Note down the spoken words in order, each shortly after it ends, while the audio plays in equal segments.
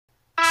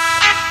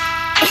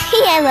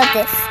I love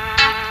this.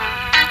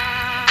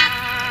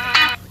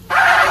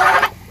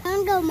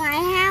 Wanna go to my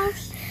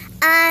house?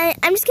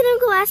 I'm just gonna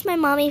go ask my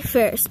mommy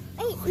first.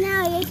 Wait,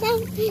 no, you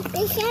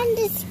can't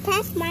just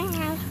pass my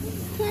house. You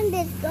can't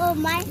just go to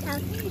my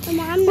house.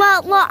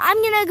 Well,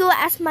 I'm gonna go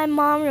ask my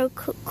mom real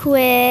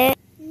quick.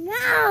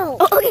 No.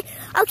 Oh,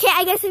 okay,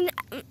 I guess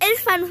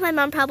it's fine with my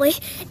mom probably.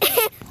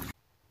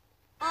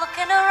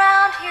 Looking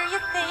around here, you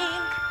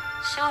think,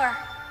 sure,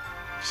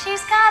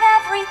 she's got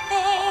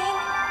everything.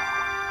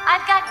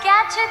 I've got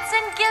gadgets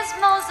and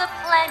gizmos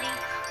aplenty.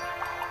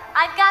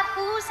 I've got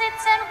who's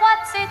its and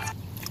what's its.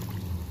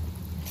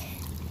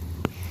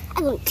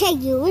 I'm gonna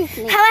take you with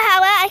me. How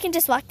I can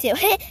just walk too.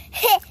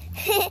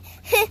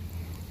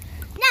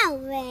 No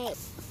way.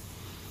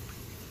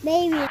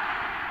 Baby.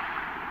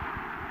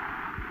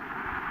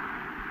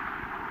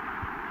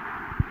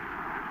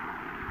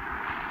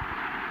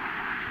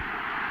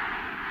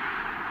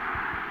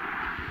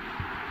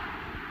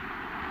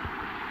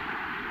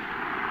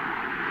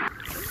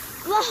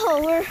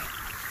 Whoa, where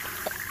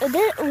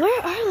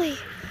are we?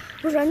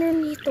 We're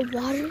underneath the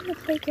water in the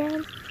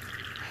playground.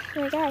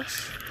 Oh my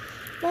gosh,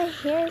 my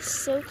hair is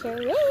so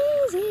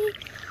crazy.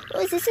 Oh,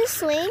 is this a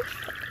swing?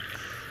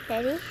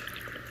 Ready?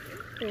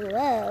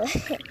 Whoa,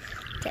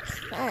 that's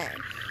fun.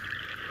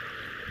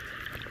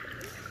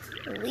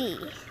 Wee.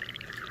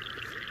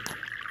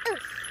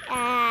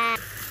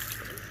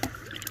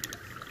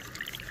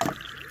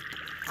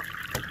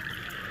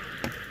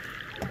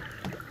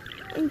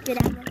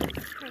 Get on the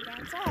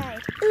playground side.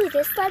 Ooh,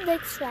 this slide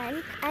looks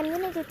fun. I'm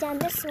gonna go down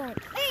this one.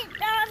 Wait,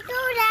 don't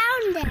go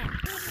down there.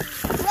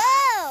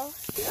 Whoa!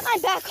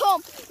 I'm back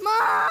home.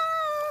 Mom!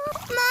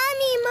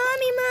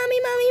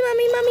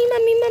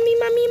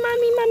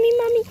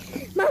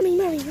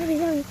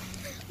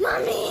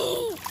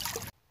 Mommy!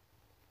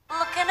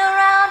 Looking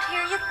around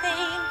here, you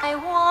think, I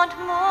want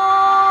more.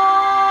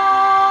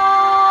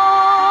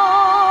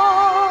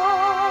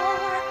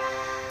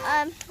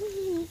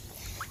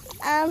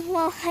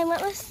 Well, I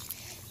went with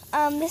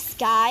this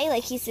guy,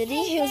 like he said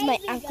he was my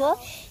uncle.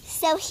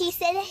 So he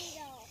said him.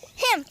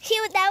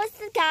 That was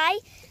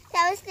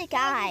the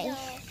guy.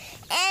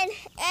 And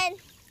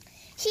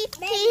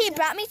he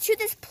brought me to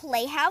this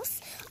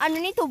playhouse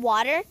underneath the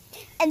water.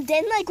 And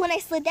then like when I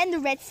slid down the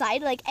red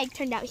side, like egg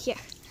turned out here.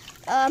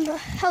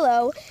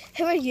 Hello.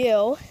 Who are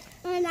you?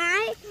 And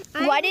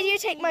Why did you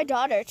take my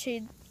daughter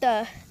to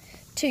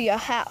your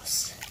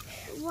house?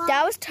 Well,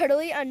 That was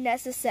totally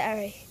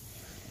unnecessary.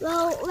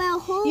 Well,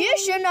 who? You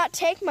should not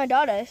take my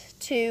daughter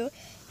to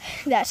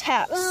that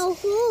house. Well,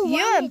 who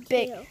wanted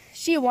to?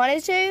 She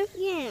wanted to?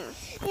 Yeah.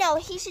 No,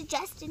 he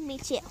suggested me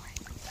to.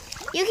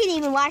 You can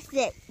even watch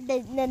the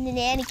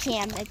nanny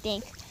cam, I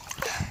think.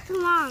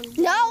 Come on.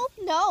 No,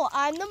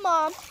 I'm the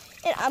mom,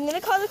 and I'm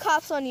gonna call the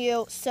cops on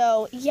you.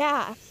 So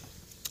yeah.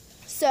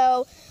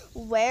 So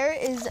where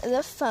is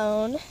the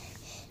phone?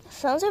 The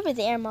phone's over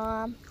there,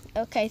 Mom.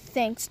 Okay,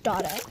 thanks,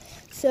 daughter.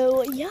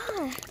 So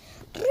yeah.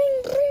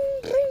 Bring.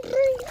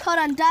 Hold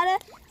on, Dada.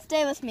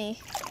 Stay with me.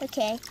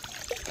 Okay.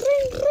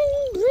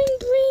 Bring.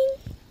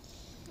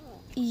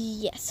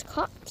 Yes,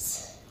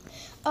 cops.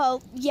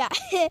 Oh, yeah.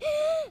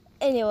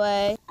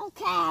 Anyway.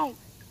 Okay.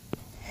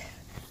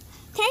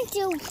 Thank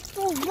you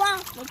for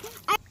walking.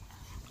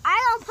 I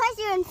don't punch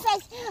you in the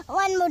face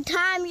one more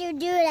time you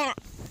do that.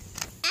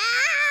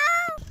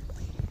 Ow!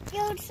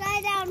 You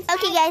slide down.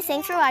 Okay, guys,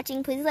 thanks for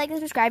watching. Please like and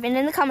subscribe. And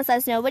in the comments, let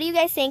us know what do you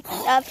guys think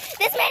of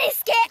this mini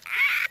skit.